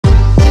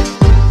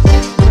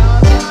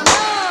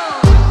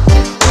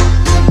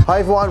Hi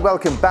everyone,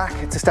 welcome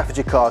back to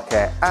Staffordshire Car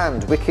Care,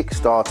 and we're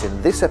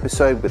kick-starting this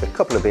episode with a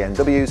couple of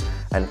BMWs,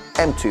 an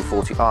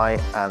M240i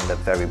and the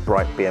very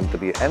bright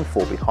BMW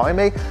M4 behind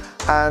me,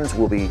 and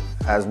we'll be,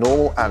 as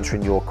normal,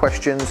 answering your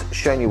questions,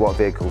 showing you what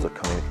vehicles are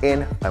coming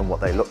in and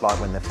what they look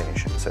like when they're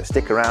finished. So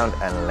stick around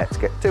and let's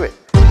get to it.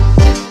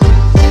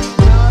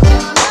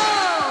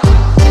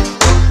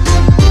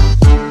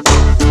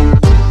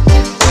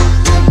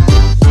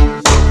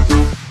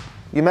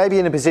 You may be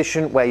in a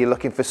position where you're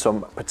looking for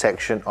some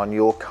protection on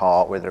your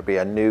car, whether it be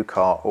a new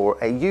car or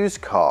a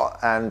used car.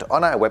 And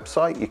on our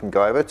website, you can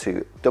go over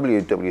to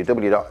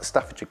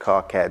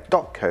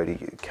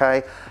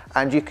www.staffordshirecarcare.co.uk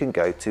and you can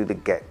go to the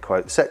Get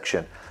Quote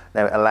section.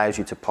 Now it allows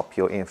you to pop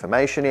your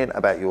information in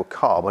about your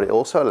car, but it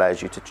also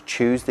allows you to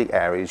choose the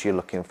areas you're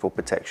looking for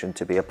protection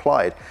to be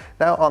applied.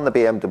 Now on the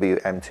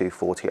BMW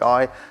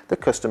M240i, the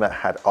customer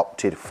had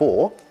opted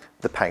for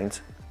the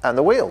paint and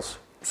the wheels.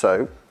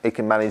 So he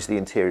can manage the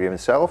interior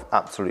himself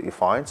absolutely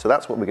fine. So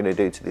that's what we're going to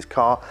do to this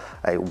car: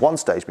 a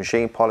one-stage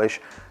machine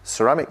polish,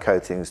 ceramic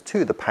coatings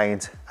to the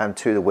paint and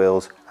to the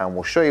wheels, and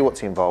we'll show you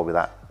what's involved with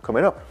that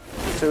coming up.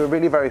 So we're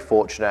really very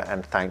fortunate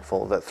and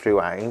thankful that through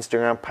our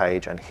Instagram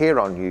page and here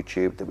on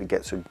YouTube that we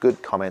get some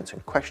good comments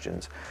and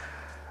questions.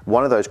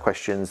 One of those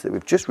questions that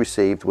we've just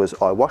received was,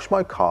 I wash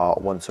my car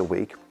once a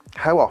week.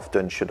 How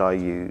often should I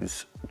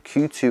use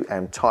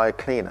Q2M tyre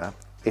cleaner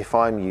if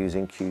I'm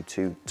using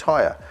Q2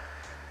 tyre?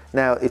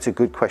 Now, it's a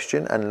good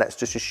question, and let's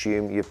just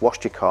assume you've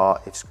washed your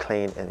car, it's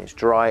clean and it's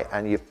dry,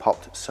 and you've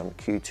popped some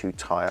Q2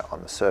 tyre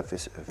on the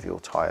surface of your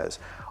tyres.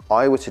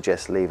 I would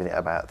suggest leaving it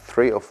about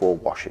 3 or 4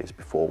 washes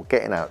before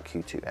getting out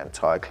Q2M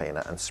tyre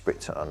cleaner and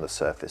spritzing it on the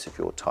surface of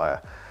your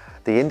tyre.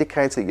 The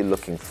indicator that you're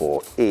looking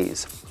for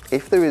is,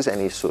 if there is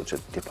any sort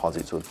of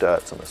deposits or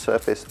dirt on the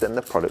surface, then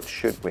the product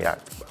should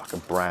react like a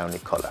browny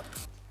colour.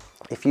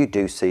 If you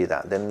do see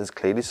that, then there's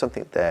clearly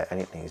something there and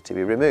it needs to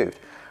be removed.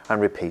 And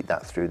repeat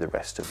that through the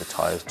rest of the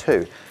tyres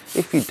too.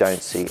 If you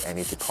don't see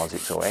any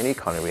deposits or any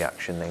kind of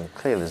reaction, then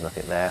clearly there's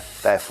nothing there,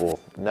 therefore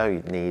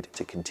no need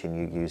to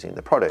continue using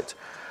the product.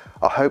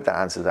 I hope that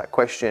answers that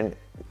question.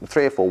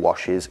 3 or 4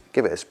 washes,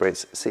 give it a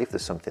spritz, see if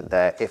there's something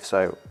there. If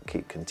so,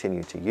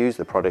 continue to use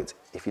the product.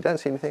 If you don't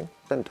see anything,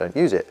 then don't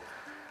use it.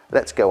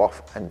 Let's go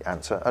off and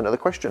answer another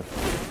question.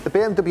 The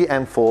BMW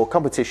M4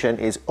 competition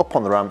is up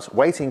on the ramps,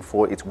 waiting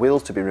for its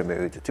wheels to be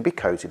removed to be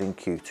coated in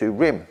Q2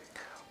 rim.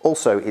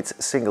 Also, it's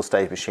single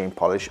stage machine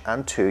polish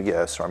and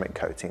 2-year ceramic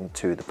coating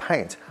to the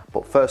paint.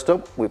 But first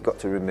up, we've got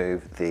to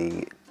remove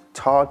the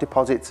tar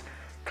deposits,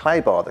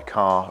 clay bar the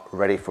car,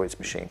 ready for its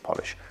machine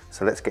polish.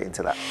 So let's get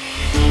into that.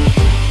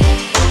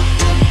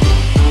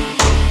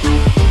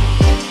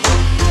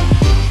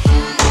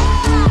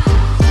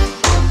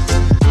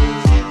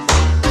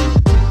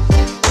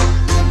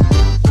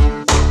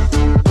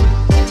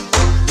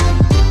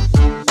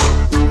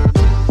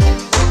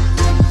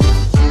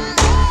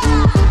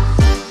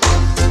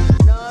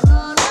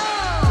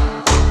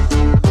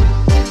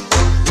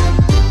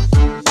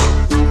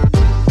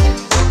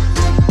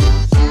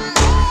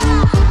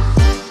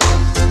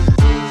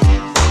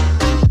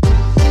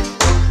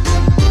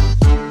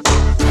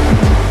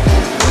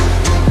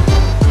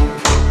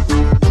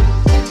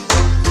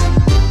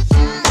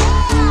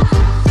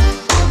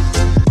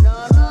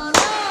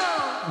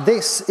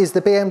 This is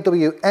the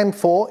BMW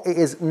M4. It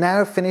is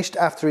now finished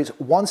after its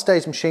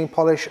one-stage machine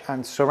polish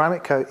and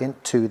ceramic coating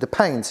to the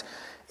paint,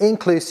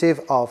 inclusive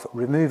of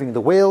removing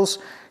the wheels.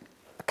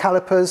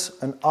 Calipers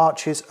and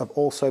arches have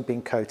also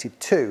been coated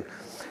too.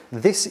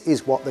 This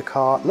is what the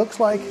car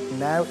looks like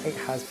now it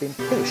has been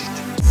finished.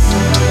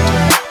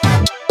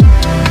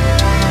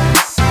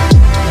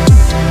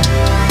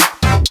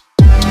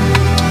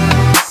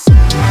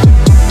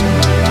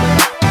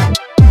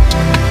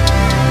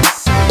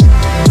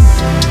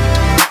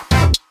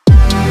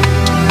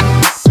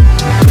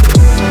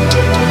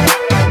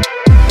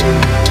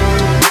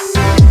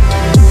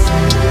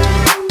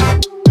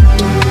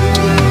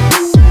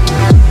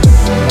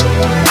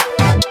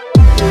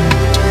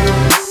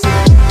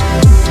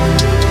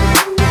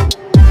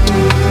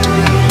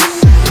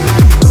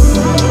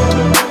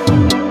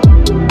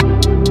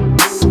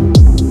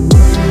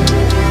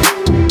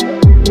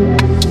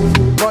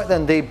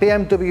 The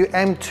BMW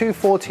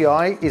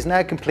M240i is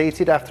now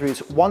completed after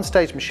its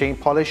one-stage machine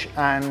polish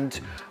and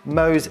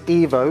Mohs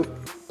Evo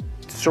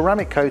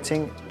ceramic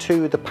coating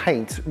to the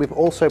paint. We've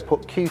also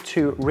put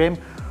Q2 rim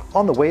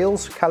on the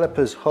wheels,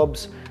 calipers,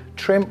 hubs,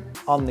 trim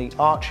on the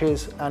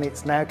arches, and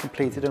it's now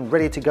completed and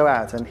ready to go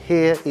out. And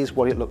here is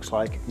what it looks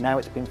like now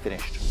it's been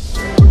finished.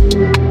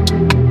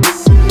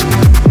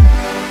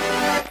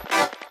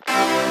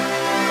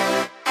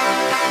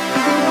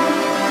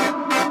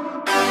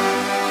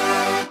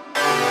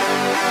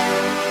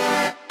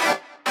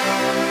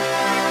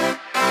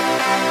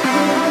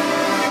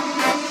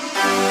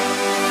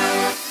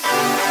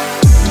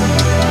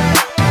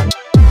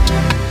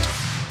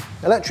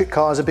 Electric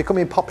cars are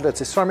becoming popular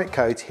to ceramic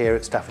coat here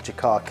at Staffordshire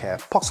Car Care,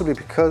 possibly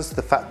because of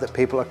the fact that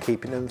people are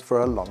keeping them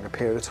for a longer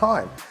period of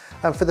time.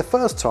 And for the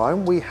first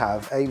time, we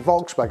have a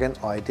Volkswagen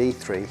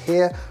ID3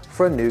 here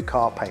for a new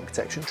car paint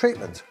protection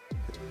treatment.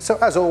 So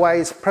as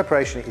always,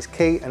 preparation is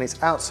key, and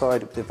it's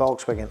outside with the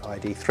Volkswagen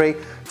ID3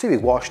 to be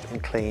washed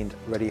and cleaned,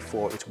 ready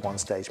for its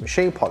one-stage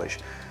machine polish.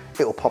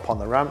 It will pop on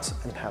the ramps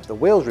and have the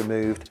wheels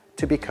removed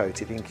to be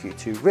coated in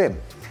Q2 rim.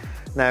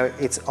 Now,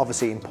 it's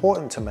obviously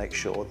important to make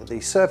sure that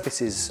the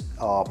surfaces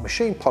are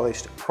machine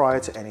polished prior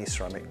to any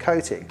ceramic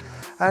coating.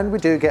 And we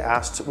do get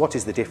asked, what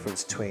is the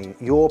difference between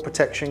your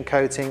protection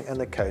coating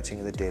and the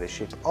coating the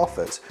dealership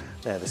offers?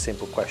 Now, the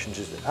simple question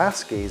to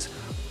ask is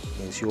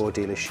your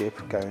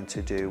dealership going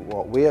to do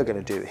what we are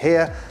going to do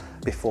here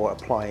before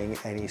applying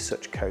any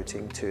such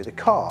coating to the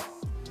car?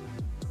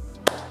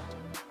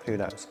 Who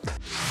knows?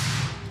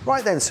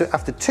 Right then, so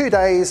after 2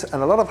 days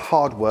and a lot of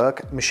hard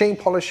work, machine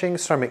polishing,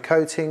 ceramic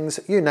coatings,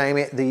 you name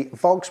it, the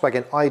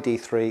Volkswagen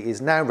ID3 is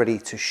now ready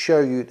to show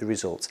you the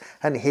results.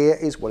 And here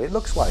is what it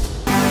looks like.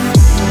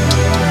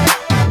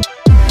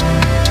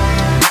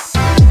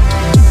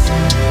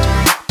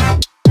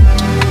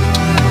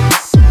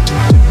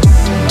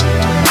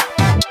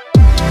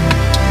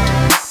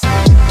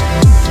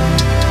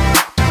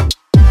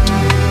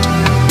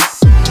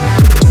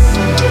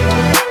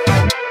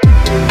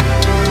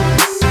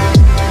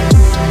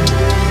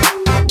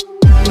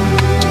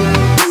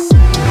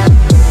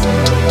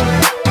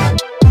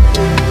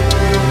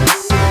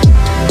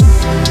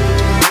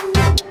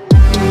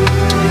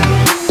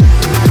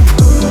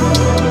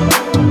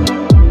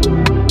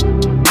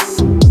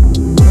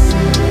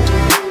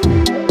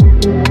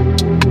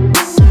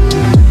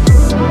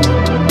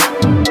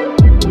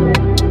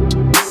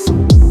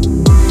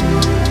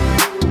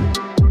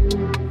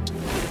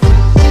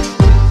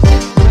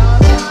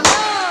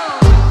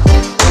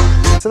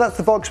 So that's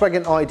the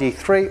Volkswagen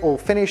ID3 all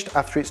finished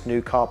after its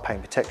new car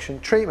paint protection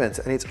treatment,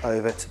 and it's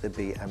over to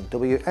the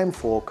BMW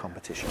M4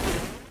 competition.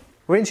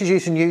 We're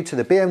introducing you to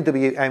the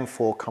BMW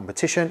M4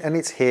 competition, and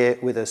it's here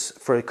with us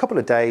for a couple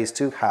of days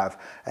to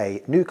have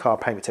a new car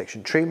paint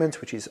protection treatment,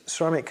 which is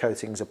ceramic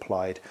coatings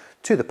applied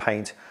to the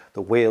paint,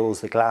 the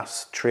wheels, the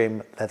glass,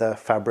 trim, leather,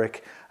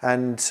 fabric,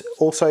 and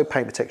also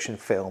paint protection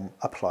film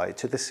applied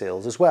to the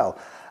seals as well.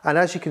 And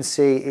as you can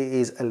see, it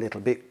is a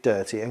little bit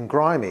dirty and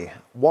grimy.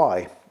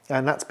 Why?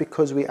 And that's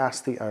because we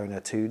asked the owner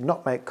to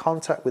not make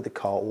contact with the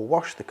car or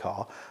wash the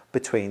car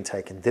between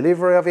taking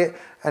delivery of it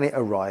and it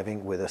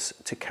arriving with us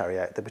to carry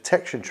out the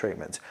protection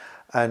treatment.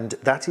 And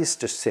that is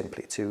just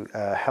simply to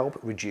help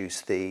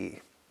reduce the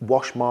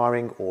wash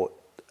marring or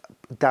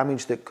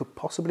damage that could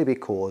possibly be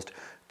caused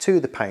to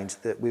the paint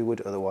that we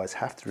would otherwise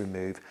have to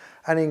remove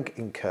and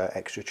incur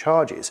extra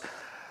charges.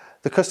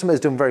 The customer has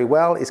done very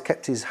well. He's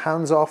kept his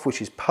hands off,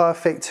 which is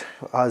perfect,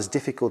 as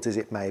difficult as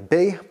it may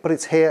be, but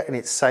it's here and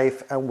it's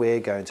safe, and we're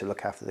going to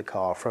look after the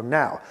car from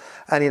now.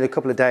 And in a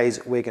couple of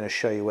days, we're going to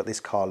show you what this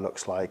car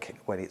looks like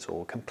when it's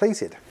all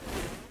completed.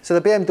 So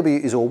the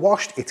BMW is all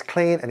washed, it's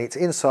clean, and it's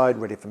inside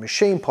ready for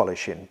machine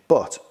polishing.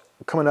 But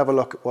come and have a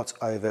look at what's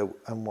over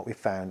and what we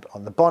found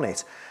on the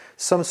bonnet.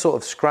 Some sort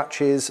of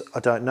scratches,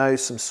 I don't know,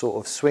 some sort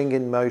of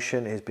swinging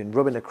motion has been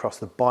rubbing across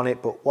the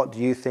bonnet, but what do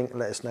you think?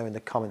 Let us know in the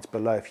comments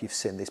below if you've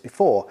seen this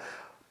before.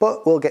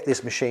 But we'll get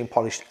this machine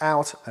polished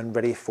out and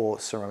ready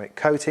for ceramic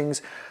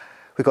coatings.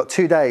 We've got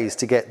 2 days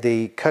to get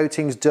the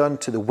coatings done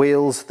to the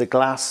wheels, the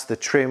glass, the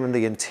trim,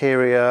 the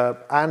interior,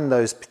 and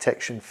those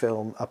protection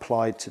film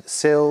applied to the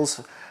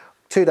sills.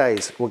 2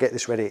 days, we'll get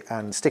this ready,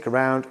 and stick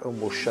around and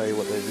we'll show you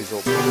what the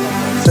results look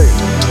like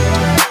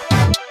soon.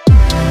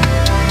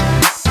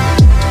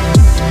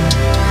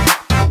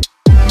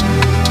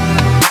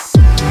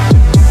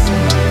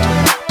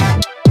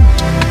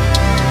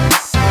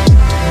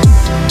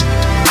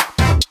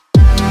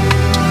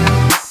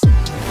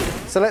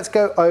 So let's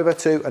go over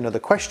to another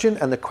question,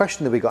 and the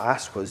question that we got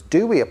asked was,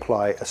 do we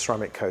apply a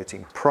ceramic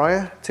coating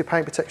prior to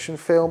paint protection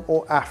film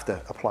or after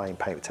applying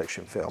paint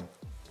protection film?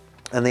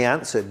 And the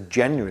answer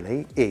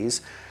generally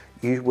is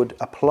you would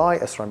apply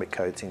a ceramic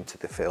coating to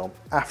the film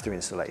after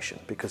installation,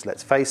 because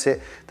let's face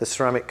it, the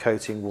ceramic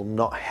coating will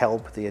not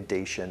help the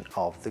adhesion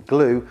of the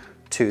glue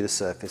to the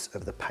surface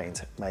of the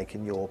paint,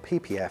 making your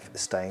PPF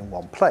stay in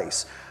one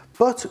place.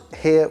 But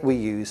here we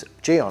use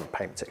Gion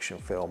paint protection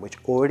film, which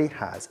already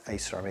has a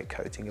ceramic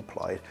coating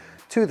applied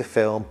to the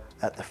film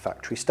at the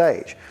factory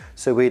stage.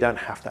 So we don't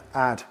have to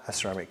add a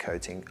ceramic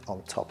coating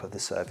on top of the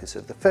surface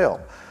of the film.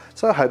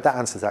 So I hope that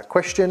answers that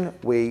question.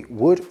 We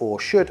would or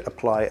should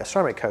apply a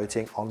ceramic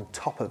coating on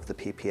top of the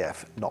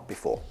PPF, not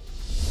before.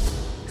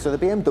 So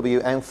the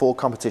BMW M4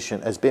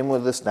 competition has been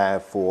with us now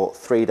for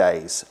 3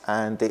 days,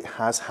 and it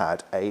has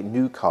had a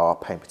new car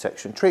paint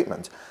protection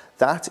treatment.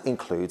 That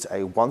includes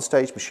a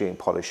one-stage machine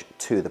polish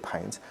to the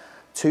paint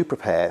to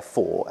prepare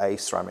for a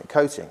ceramic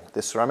coating.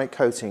 The ceramic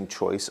coating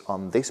choice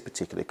on this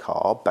particular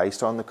car,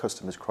 based on the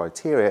customer's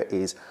criteria,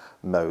 is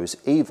Mohs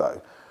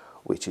Evo,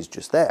 which is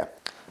just there.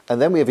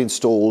 And then we have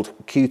installed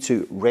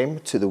Q2 rim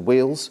to the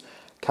wheels,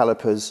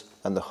 calipers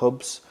and the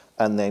hubs,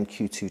 and then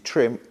Q2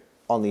 trim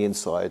on the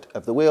inside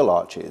of the wheel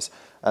arches.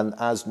 And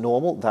as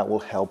normal, that will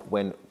help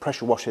when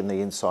pressure washing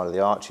the inside of the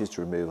arches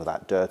to remove all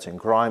that dirt and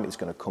grime. It's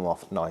going to come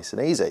off nice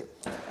and easy.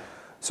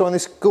 So on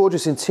this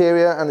gorgeous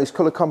interior and this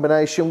colour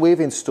combination, we've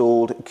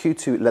installed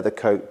Q2 leather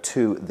coat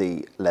to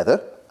the leather,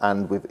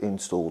 and we've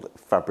installed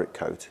fabric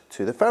coat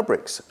to the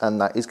fabrics,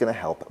 and that is going to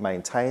help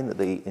maintain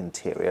the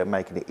interior,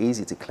 making it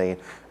easy to clean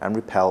and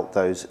repel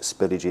those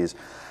spillages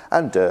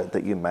and dirt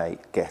that you may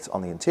get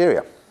on the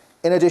interior.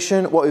 In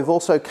addition, what we've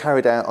also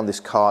carried out on this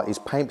car is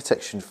paint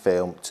protection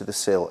film to the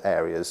sill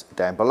areas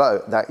down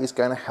below. That is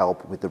going to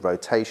help with the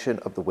rotation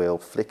of the wheel,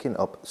 flicking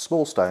up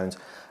small stones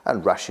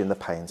and rashing the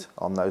paint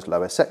on those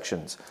lower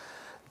sections.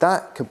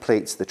 That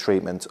completes the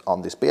treatment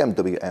on this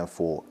BMW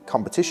M4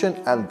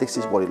 competition, and this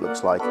is what it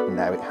looks like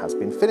now it has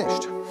been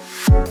finished.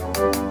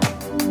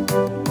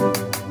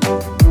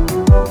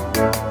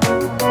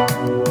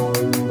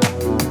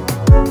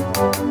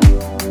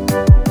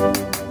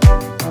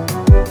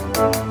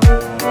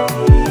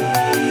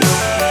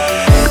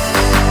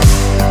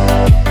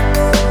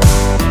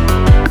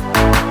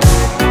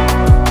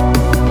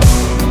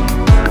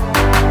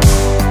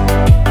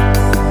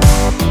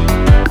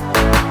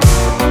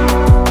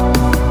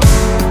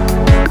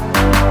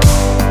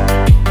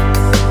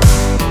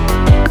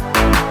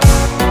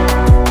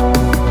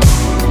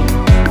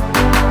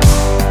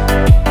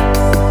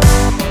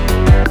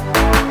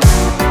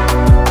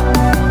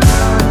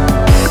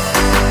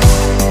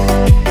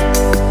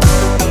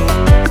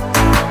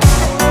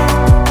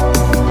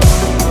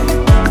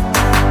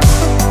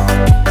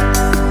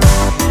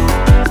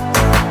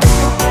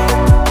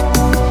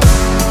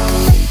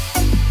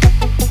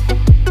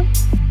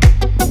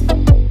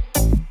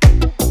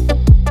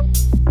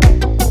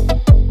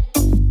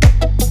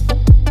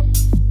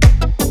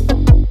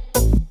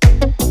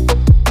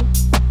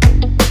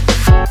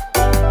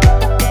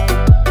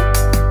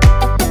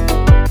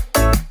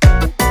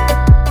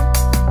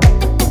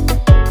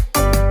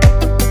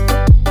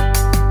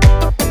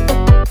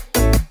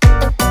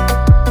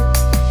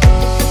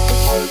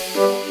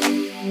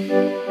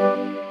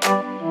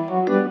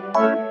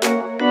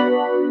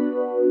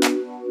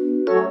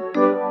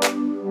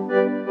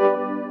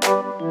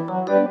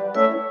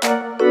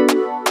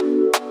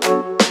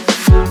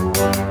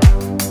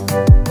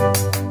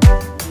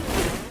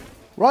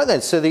 Right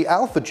then, so the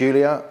Alfa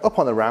Giulia up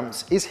on the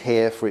ramps is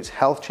here for its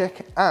health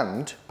check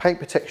and paint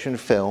protection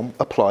film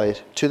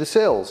applied to the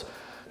sills.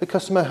 The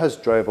customer has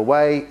drove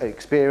away,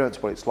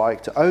 experienced what it's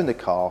like to own the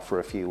car for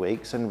a few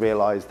weeks and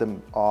realised there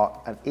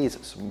are and is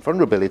some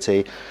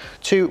vulnerability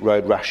to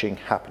road rashing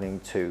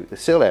happening to the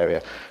sill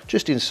area,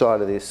 just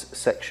inside of this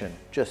section,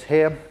 just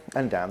here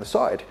and down the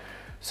side.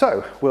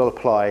 So we'll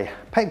apply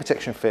paint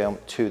protection film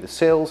to the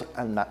sills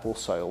and that will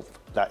solve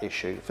that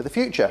issue for the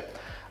future.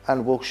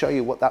 And we'll show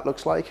you what that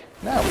looks like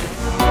now.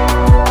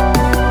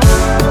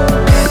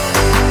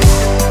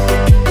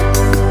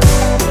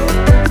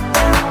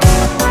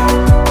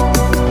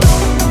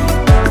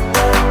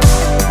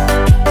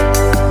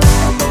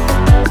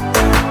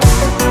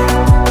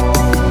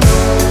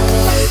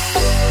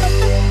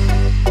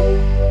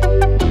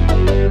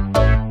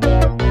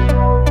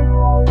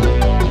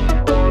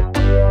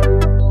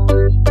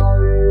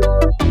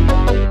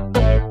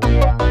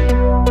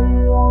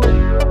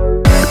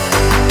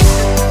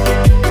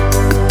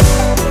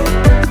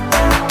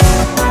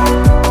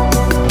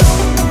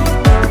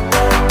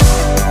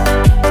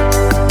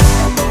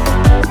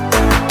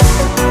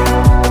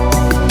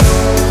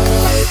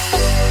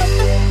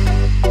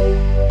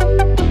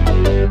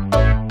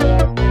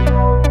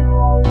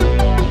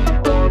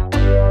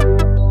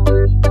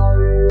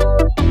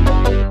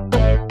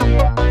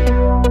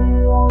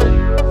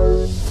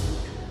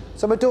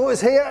 So my daughter's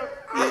here,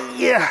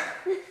 yeah.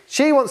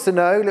 She wants to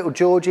know, little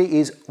Georgie,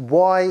 is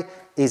why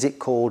is it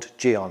called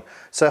Gion?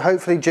 So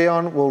hopefully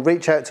Gion will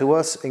reach out to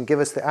us and give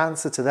us the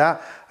answer to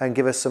that and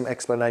give us some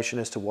explanation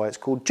as to why it's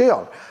called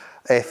Gion.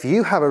 If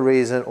you have a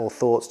reason or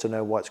thoughts to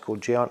know why it's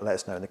called Gion, let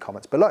us know in the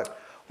comments below.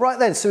 Right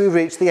then, so we've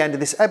reached the end of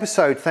this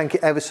episode. Thank you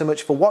ever so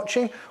much for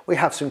watching. We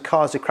have some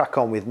cars to crack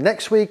on with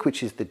next week,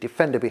 which is the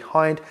Defender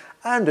behind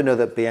and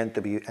another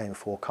BMW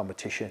M4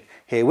 competition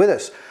here with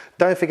us.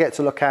 Don't forget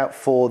to look out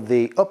for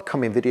the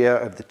upcoming video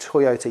of the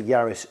Toyota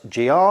Yaris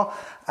GR.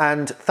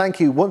 And thank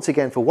you once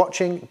again for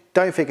watching.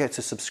 Don't forget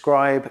to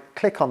subscribe,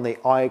 click on the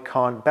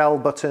icon bell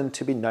button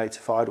to be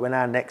notified when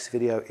our next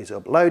video is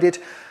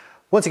uploaded.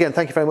 Once again,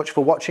 thank you very much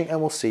for watching and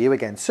we'll see you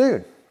again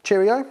soon.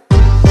 Cheerio.